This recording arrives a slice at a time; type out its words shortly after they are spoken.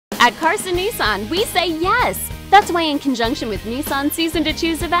At Carson Nissan, we say yes! That's why in conjunction with Nissan's Season to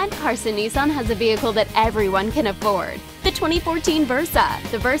Choose event, Carson Nissan has a vehicle that everyone can afford. The 2014 Versa.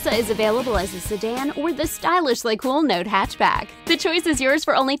 The Versa is available as a sedan or the stylishly cool Note Hatchback. The choice is yours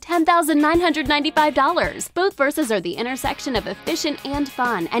for only $10,995. Both Versas are the intersection of efficient and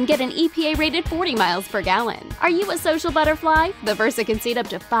fun and get an EPA-rated 40 miles per gallon. Are you a social butterfly? The Versa can seat up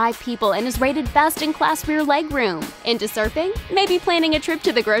to 5 people and is rated best in class rear legroom. Into surfing? Maybe planning a trip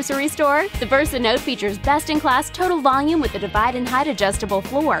to the grocery store? The Versa Note features best-in-class total volume with a divide and height adjustable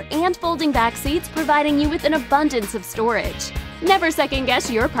floor and folding back seats, providing you with an abundance of storage. Never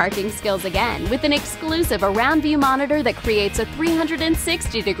second-guess your parking skills again with an exclusive around view monitor that creates a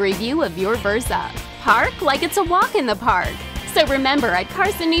 360-degree view of your Versa. Park like it's a walk in the park. So remember, at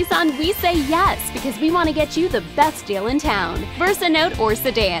Carson Nissan, we say yes because we want to get you the best deal in town. Versa Note or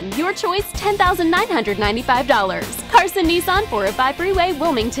Sedan, your choice $10,995. Carson Nissan 405 Freeway,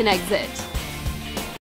 Wilmington exit.